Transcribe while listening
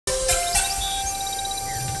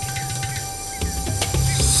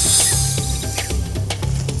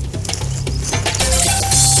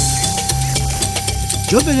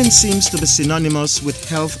Jobelyn seems to be synonymous with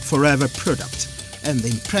Health Forever product, and the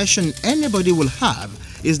impression anybody will have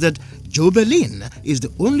is that Jobelyn is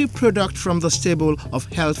the only product from the stable of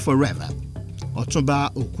Health Forever.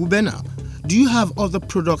 Otumba Okubena, do you have other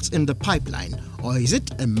products in the pipeline, or is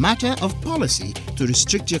it a matter of policy to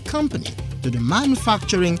restrict your company to the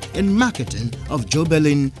manufacturing and marketing of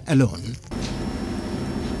Jobelyn alone?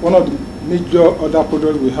 One of the major other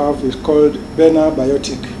products we have is called Bena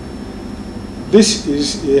Biotic. This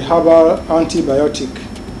is a herbal antibiotic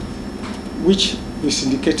which is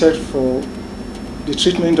indicated for the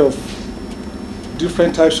treatment of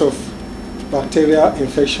different types of bacterial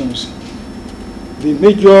infections. The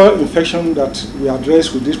major infection that we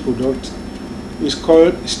address with this product is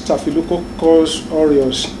called Staphylococcus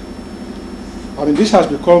aureus. I mean, this has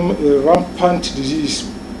become a rampant disease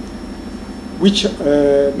which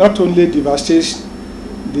not only devastates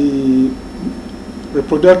the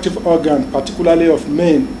reproductive organ, particularly of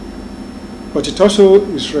men, but it also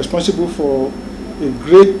is responsible for a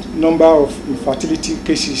great number of infertility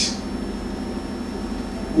cases.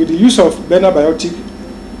 With the use of Bena Biotic,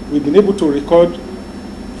 we've been able to record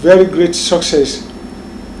very great success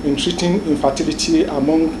in treating infertility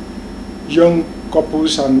among young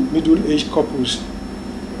couples and middle-aged couples.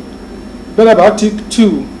 Bena Biotic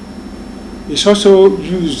 2 is also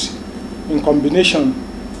used in combination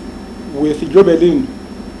with Jobelyn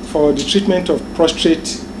for the treatment of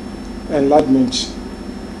prostate enlargement.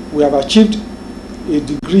 We have achieved a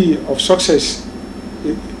degree of success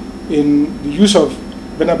in the use of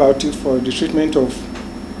Bena Biotic for the treatment of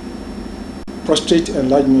prostate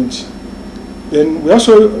enlargement. Then we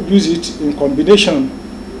also use it in combination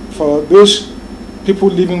for those people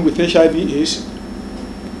living with HIV/AIDS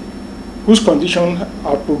whose condition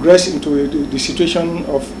have progressed into the situation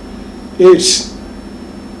of AIDS.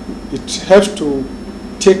 It helps to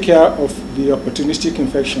take care of the opportunistic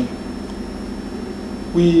infection.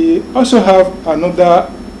 We also have another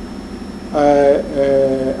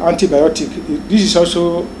antibiotic. This is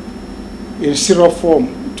also in syrup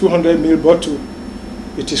form, 200 ml bottle.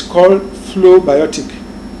 It is called Flow Biotic.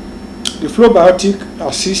 The Flow Biotic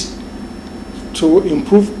assists to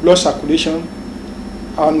improve blood circulation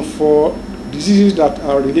and for diseases that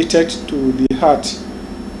are related to the heart.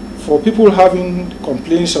 For people having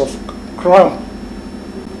complaints of cramp,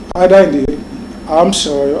 either in the arms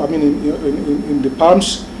or in the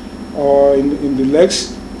palms or in the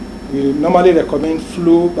legs, we normally recommend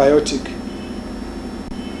Flow Biotic.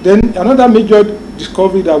 Then another major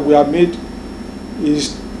discovery that we have made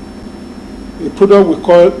is a product we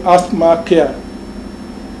call Asthma Care.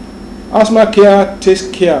 Asthma Care takes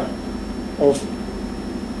care of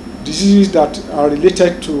diseases that are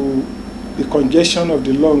related to the congestion of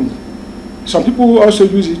the lung. Some people also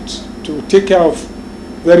use it to take care of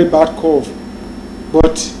very bad cough.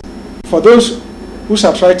 But for those whose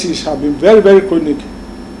arthritis have been very, very chronic,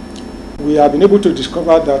 we have been able to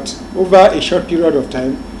discover that over a short period of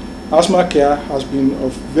time, Asthma Care has been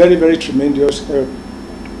of very, very tremendous help.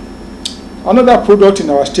 Another product in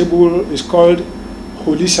our stable is called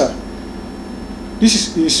Holisa.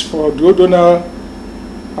 This is for duodenal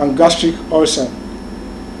and gastric ulcer.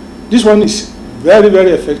 This one is very,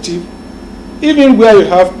 very effective. Even where you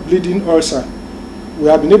have bleeding ulcer, we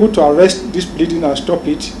have been able to arrest this bleeding and stop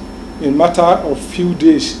it in a matter of few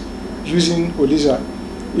days using Holisa.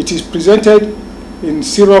 It is presented in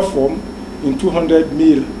syrup form in 200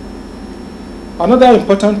 ml. Another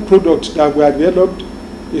important product that we have developed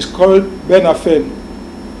is called Benafen.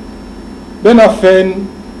 Benafen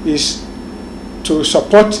is to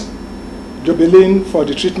support Jobelyn for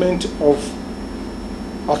the treatment of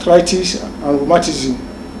arthritis and rheumatism.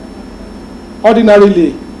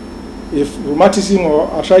 Ordinarily, if rheumatism or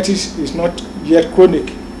arthritis is not yet chronic,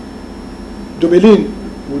 Jobelyn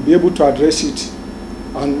will be able to address it.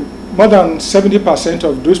 And more than 70%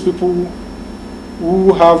 of those people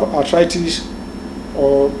who have arthritis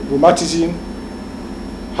or rheumatism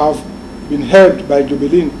have been helped by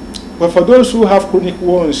Jobelyn. But for those who have chronic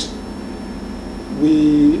ones,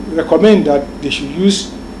 we recommend that they should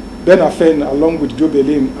use Benafen along with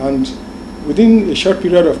Jobelyn, and within a short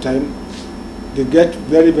period of time, they get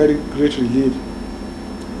very, very great relief.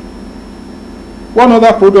 One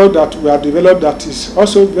other product that we have developed that is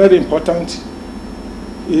also very important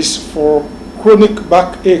is for chronic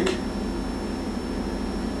backache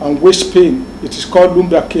and waist pain. It is called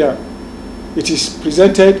Lumbar Care. It is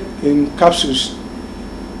presented in capsules.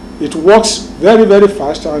 It works very, very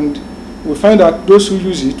fast, and we find that those who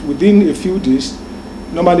use it within a few days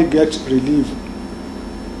normally get relief.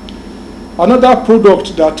 Another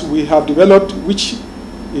product that we have developed, which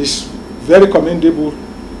is very commendable,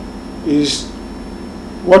 is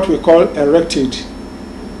what we call erected.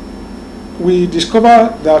 We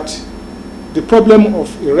discover that the problem of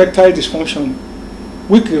erectile dysfunction,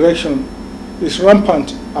 weak erection, is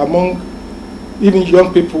rampant among even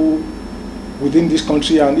young people within this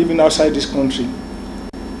country and even outside this country.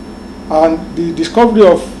 And the discovery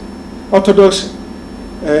of orthodox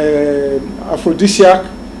aphrodisiac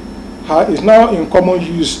is now in common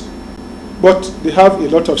use, but they have a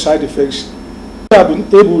lot of side effects. We have been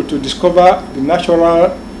able to discover the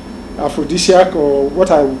natural aphrodisiac, or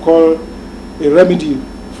what I would call a remedy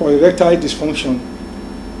for erectile dysfunction.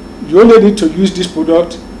 You only need to use this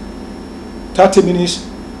product 30 minutes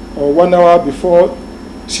or 1 hour before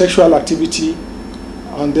sexual activity,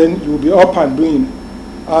 and then you'll be up and doing.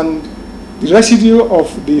 And the residue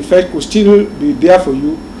of the effect will still be there for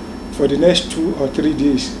you for the next 2 or 3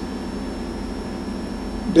 days.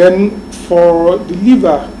 Then for the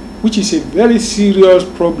liver, which is a very serious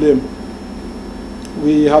problem,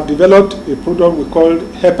 we have developed a product we call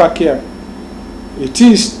HFP. It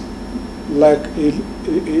is like a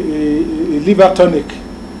liver tonic.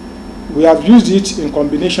 We have used it in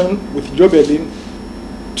combination with Jobelyn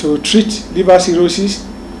to treat liver cirrhosis,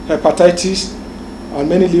 hepatitis, and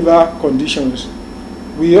many liver conditions.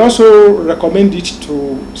 We also recommend it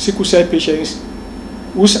to sickle-cell patients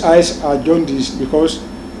whose eyes are jaundiced, because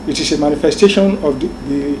it is a manifestation of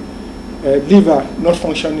the liver not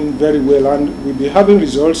functioning very well, and we'll be having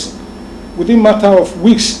results within a matter of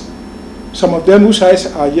weeks. Some of them whose eyes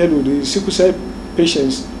are yellow, the sickle-cell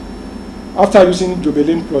patients, after using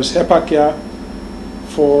Jobelyn plus HFP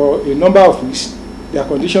for a number of weeks, their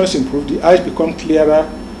conditions improve, the eyes become clearer,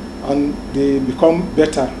 and they become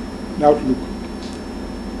better in outlook.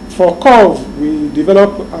 For cough, we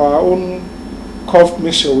develop our own cough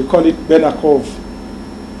mixture. We call it Benacov.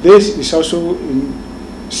 This is also in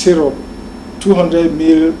syrup, 200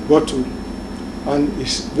 ml bottle, and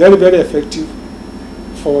it's very, very effective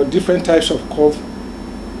for different types of cough,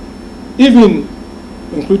 even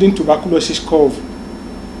including tuberculosis cough,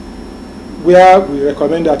 where we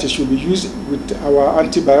recommend that it should be used with our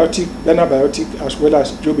antibiotic, benabiotic, as well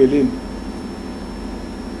as Jobelyn.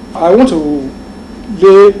 I want to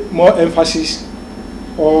lay more emphasis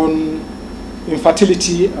on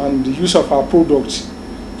infertility and the use of our products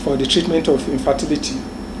for the treatment of infertility.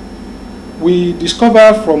 We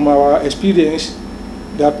discover from our experience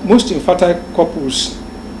that most infertile couples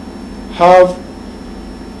have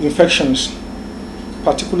infections,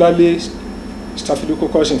 particularly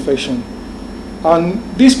staphylococcus infection. And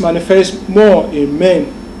this manifests more in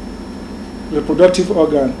men reproductive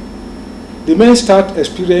organ. The men start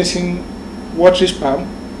experiencing watery sperm,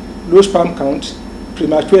 low sperm count,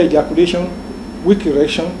 premature ejaculation, weak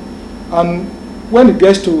erection, and when it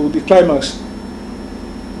gets to the climax,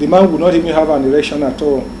 the man will not even have an erection at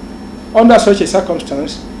all. Under such a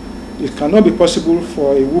circumstance, it cannot be possible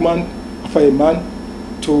for a woman, for a man,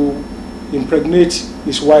 to impregnate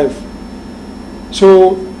his wife.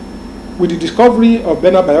 So, with the discovery of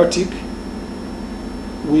benabiotic,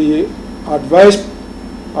 we advise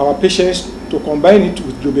our patients to combine it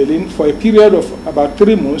with Jobelyn for a period of about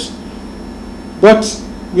 3 months. But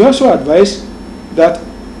we also advise that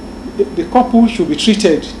the couple should be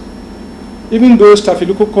treated, even though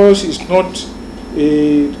staphylococcus is not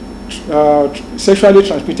a sexually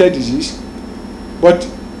transmitted disease, but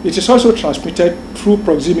it is also transmitted through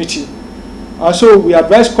proximity. And so we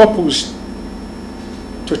advise couples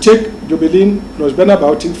to take Jobelyn plus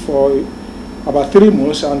benabiotic for about 3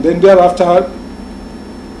 months, and then thereafter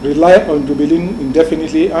rely on Jobelyn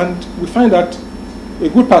indefinitely. And we find that a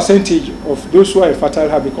good percentage of those who are infertile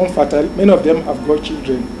have become fertile. Many of them have got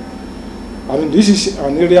children. I mean, this is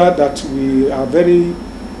an area that we are very,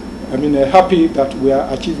 happy that we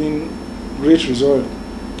are achieving great results.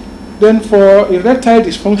 Then for erectile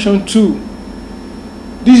dysfunction too,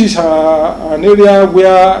 this is an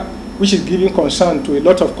area which is giving concern to a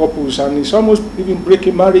lot of couples, and it's almost even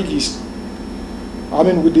breaking marriages. I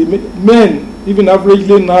mean, with the men, even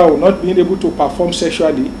averagely now, not being able to perform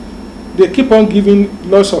sexually, they keep on giving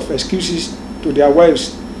lots of excuses to their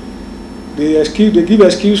wives. They give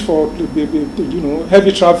excuse for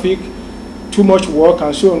heavy traffic, too much work,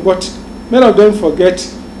 and so on. But many of them forget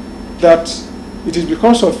that it is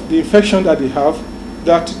because of the infection that they have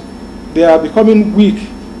that they are becoming weak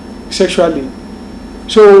sexually.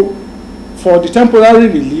 So, for the temporary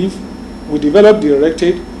relief, we develop the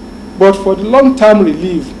erected, but for the long-term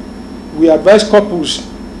relief, we advise couples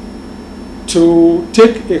to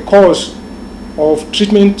take a course of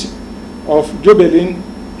treatment of Jobelyn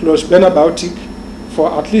plus benabiotic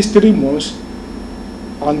for at least 3 months,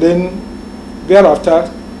 and then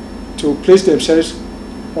thereafter to place themselves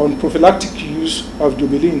on prophylactic use of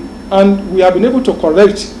Jobelyn, and we have been able to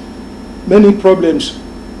correct many problems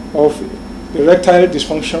of erectile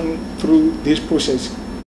dysfunction through this process.